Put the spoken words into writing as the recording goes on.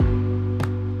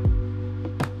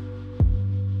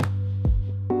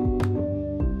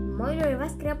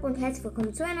geht ab und herzlich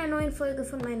willkommen zu einer neuen Folge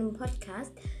von meinem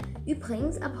Podcast.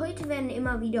 Übrigens, ab heute werden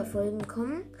immer wieder Folgen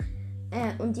kommen.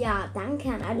 Und ja, danke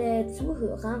an alle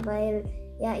Zuhörer, weil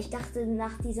ja, ich dachte,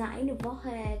 nach dieser eine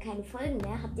Woche keine Folgen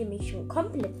mehr, habt ihr mich schon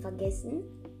komplett vergessen.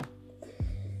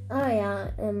 Aber ja,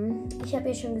 ich habe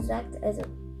ja schon gesagt, also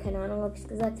keine Ahnung, ob ich es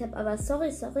gesagt habe, aber sorry.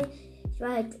 Ich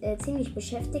war halt ziemlich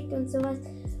beschäftigt und sowas.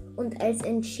 Und als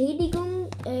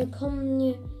Entschädigung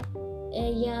kommen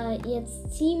ja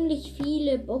jetzt ziemlich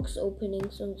viele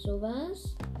Box-Openings und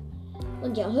sowas.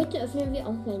 Und ja, heute öffnen wir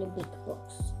auch mal eine Big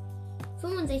Box.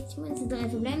 65 Münzen, 3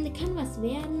 verbleibende, kann was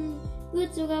werden.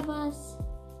 Wird sogar was.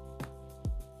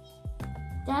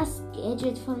 Das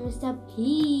Gadget von Mr.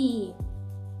 P.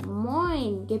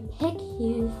 Moin,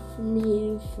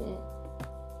 Gepäckhilfenhilfe.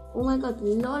 Oh mein Gott,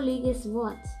 lolliges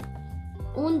Wort.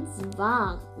 Und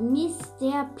zwar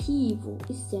Mr. P. Wo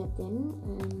ist der denn?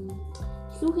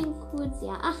 Ich suche ihn kurz.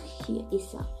 Ja, ach, hier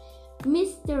ist er.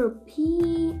 Mr.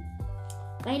 P.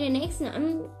 Bei der nächsten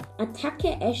Attacke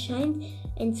erscheint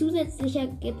ein zusätzlicher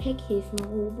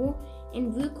Gepäckhilfenrobo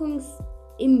im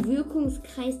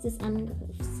Wirkungskreis des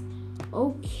Angriffs.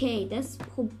 Okay, das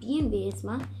probieren wir jetzt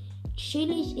mal.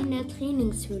 Chillig in der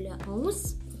Trainingshöhle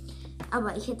aus.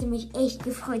 Aber ich hätte mich echt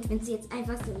gefreut, wenn es jetzt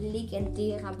einfach so ein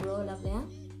legendärer Brawler wäre.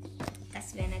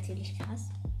 Das wäre natürlich krass.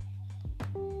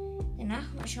 Danach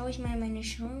schaue ich mal meine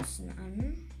Chancen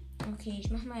an. Okay,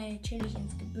 ich mache mal chillig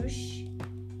ins Gebüsch.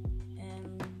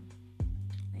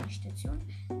 Meine Station.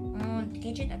 Und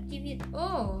Gadget aktiviert.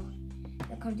 Oh,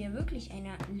 da kommt ja wirklich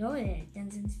einer. Lol,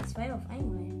 dann sind es 2 auf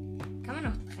einmal. Kann man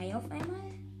noch 3 auf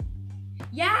einmal?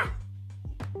 Ja!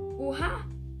 Oha!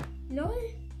 Lol!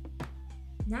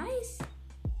 Nice!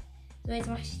 So, jetzt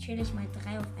mache ich chillig mal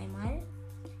 3 auf einmal.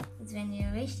 Jetzt werden die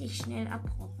richtig schnell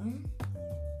abrocken.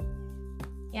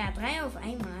 Ja, 3 auf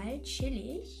einmal.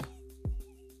 Chillig.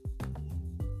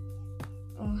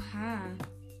 Oha.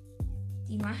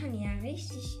 Die machen ja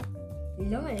richtig...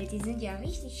 Lol, die sind ja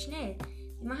richtig schnell.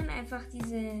 Die machen einfach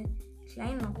diese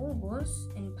kleinen Robos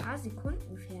in ein paar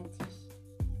Sekunden fertig.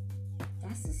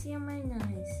 Das ist ja mal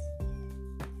nice.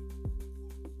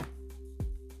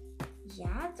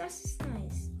 Ja, das ist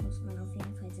nice, muss man auf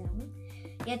jeden Fall sagen.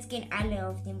 Jetzt gehen alle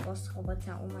auf den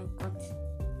Boss-Roboter. Oh mein Gott.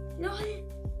 Lol,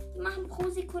 die machen pro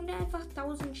Sekunde einfach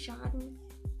 1000 Schaden.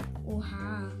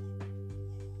 Oha.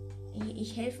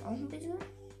 Ich helfe auch ein bisschen.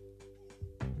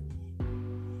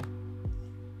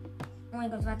 Oh mein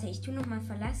Gott, warte, ich tue nochmal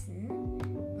verlassen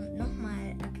und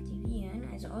nochmal aktivieren,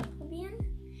 also ausprobieren.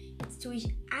 Jetzt tue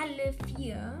ich alle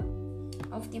 4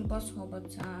 auf den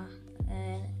Boss-Roboter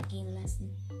gehen lassen.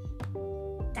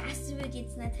 Das wird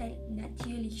jetzt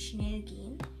natürlich schnell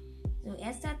gehen. So,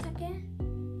 erste Attacke.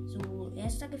 So,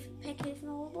 erster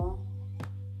Gepäckhilfenrobo.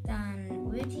 Dann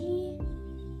Ulti.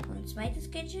 Und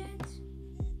zweites Gadget.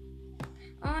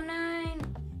 Oh nein.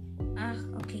 Ach,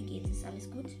 okay, geht es. Alles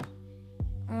gut.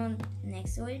 Und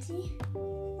nächste Ulti.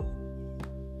 Oh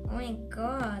mein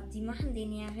Gott, die machen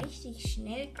den ja richtig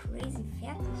schnell crazy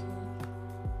fertig.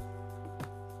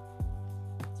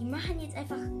 Die machen jetzt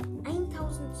einfach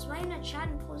 1200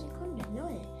 Schaden pro Sekunde.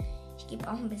 Lol. Ich gebe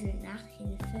auch ein bisschen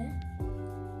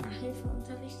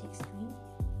Nachhilfeunterricht extrem.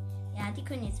 Ja, die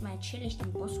können jetzt mal chillig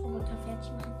den Boss-Roboter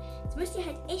fertig machen. Jetzt müsst ihr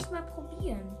halt echt mal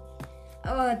probieren.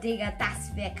 Oh, Digga,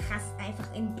 das wäre krass.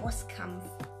 Einfach im Bosskampf.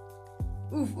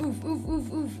 Uff.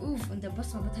 Und der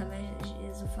Boss-Roboter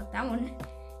wäre sofort down.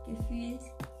 Gefühlt.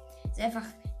 Ist einfach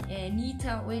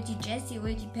Nita Ulti, Jessie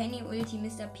Ulti, Penny Ulti,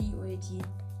 Mr. P Ulti.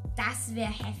 Das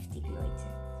wäre heftig, Leute.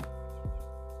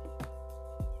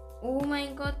 Oh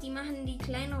mein Gott, die machen die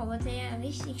kleinen Roboter ja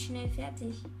richtig schnell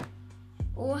fertig.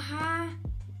 Oha.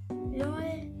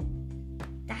 Lol.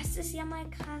 Das ist ja mal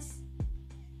krass.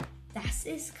 Das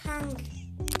ist krank.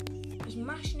 Ich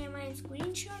mache schnell mal einen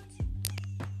Screenshot.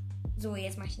 So,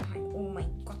 jetzt mache ich noch einen. Oh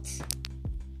mein Gott.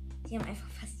 Sie haben einfach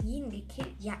fast jeden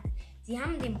gekillt. Ja, sie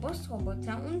haben den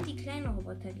Boss-Roboter und die kleinen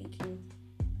Roboter gekillt.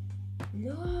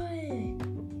 Lol.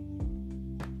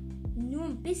 Nur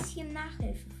ein bisschen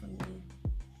Nachhilfe von mir.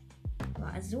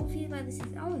 Aber so viel war das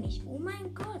jetzt auch nicht. Oh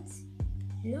mein Gott.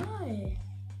 Lol.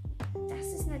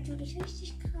 Das ist natürlich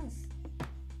richtig krass.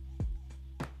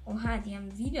 Oha, die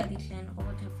haben wieder die kleinen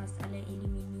Roboter fast alle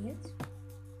eliminiert.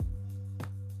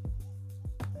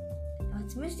 Aber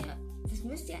das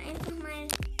müsst ihr einfach mal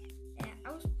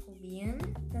ausprobieren.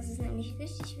 Das ist nämlich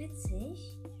richtig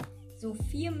witzig. So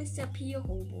 4 Mr. P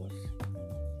Robos.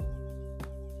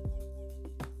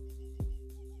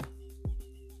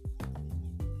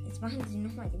 Jetzt machen sie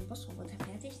nochmal den Boss-Roboter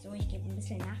fertig. So, ich gebe ein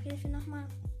bisschen Nachhilfe nochmal.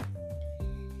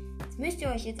 Das müsst ihr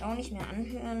euch jetzt auch nicht mehr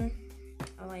anhören.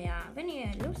 Aber ja, wenn ihr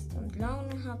Lust und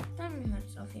Laune habt, dann hört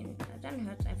es auf jeden Fall. Dann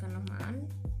hört es einfach nochmal an.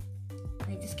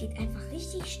 Weil das geht einfach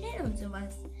richtig schnell und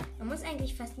sowas. Man muss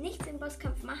eigentlich fast nichts im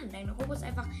Bosskampf machen. Dein Robo ist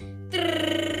einfach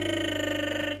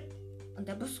und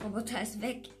der Busroboter ist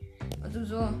weg. Und du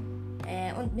so,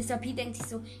 und Mr. P denkt sich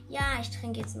so, ja, ich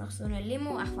trinke jetzt noch so eine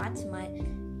Limo. Ach, warte mal.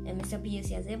 Mr. P ist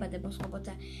ja selber der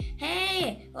Busroboter.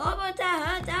 Hey, Roboter,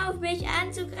 hört auf, mich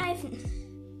anzugreifen.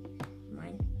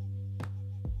 Mein.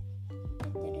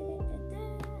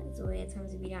 So, jetzt haben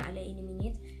sie wieder alle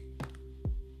eliminiert.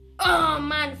 Oh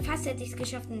Mann, fast hätte ich es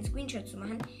geschafft, einen Screenshot zu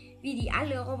machen, wie die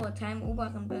alle Roboter im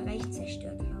oberen Bereich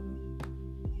zerstört haben.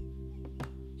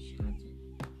 Schade.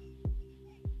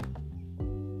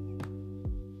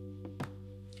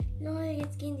 Lol,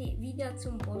 jetzt gehen die wieder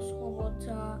zum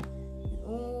Bossroboter.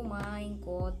 Oh mein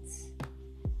Gott.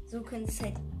 So könnte es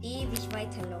halt ewig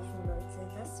weiterlaufen, Leute.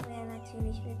 Das wäre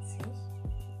natürlich witzig.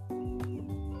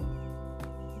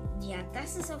 Ja,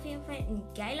 das ist auf jeden Fall ein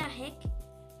geiler Hack.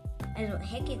 Also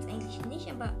Hack jetzt eigentlich nicht,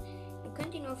 aber ihr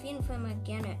könnt ihn auf jeden Fall mal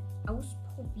gerne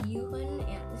ausprobieren.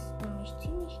 Er ist nämlich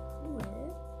ziemlich cool.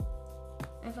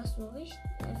 Einfach so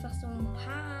ein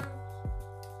paar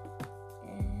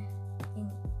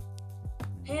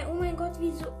oh mein Gott,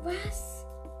 wieso? Was?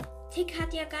 Tick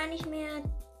hat ja gar nicht mehr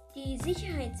die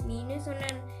Sicherheitsmine,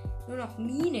 sondern nur noch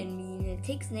Minenmine.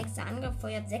 Ticks nächster Angriff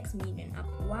feuert 6 Minen ab.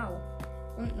 Wow.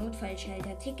 Und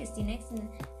Notfallschalter. Tick ist die nächsten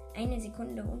 1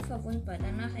 Sekunde unverwundbar.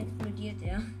 Danach explodiert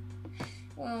er.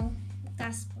 Wow,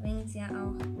 das bringt's ja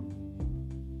auch.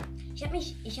 Ich hab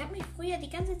mich früher die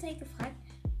ganze Zeit gefragt,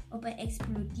 ob er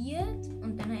explodiert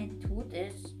und dann halt tot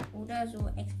ist oder so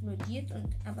explodiert und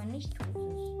aber nicht tot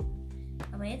ist.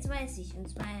 Aber jetzt weiß ich, und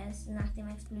zwar ist nach dem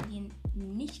Explodieren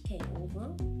nicht K.O.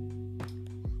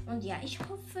 Und ja, ich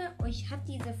hoffe, euch hat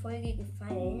diese Folge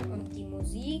gefallen und die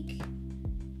Musik.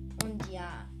 Und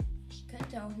ja, ich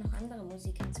könnte auch noch andere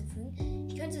Musik hinzufügen.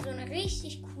 Ich könnte so eine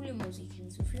richtig coole Musik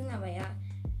hinzufügen, aber ja,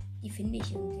 die finde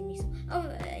ich irgendwie nicht so.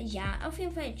 Ja, auf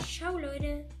jeden Fall, ciao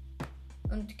Leute.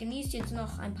 Und genießt jetzt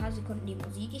noch ein paar Sekunden die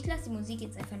Musik. Ich lasse die Musik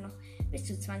jetzt einfach noch bis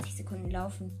zu 20 Sekunden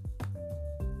laufen.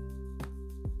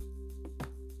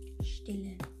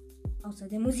 Stille. Außer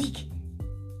der Musik.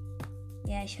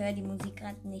 Ja, ich höre die Musik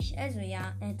gerade nicht. Also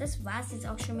ja, das war's jetzt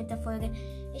auch schon mit der Folge.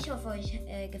 Ich hoffe, euch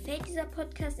gefällt dieser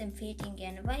Podcast. Empfehlt ihn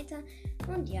gerne weiter.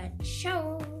 Und ja,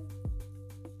 ciao.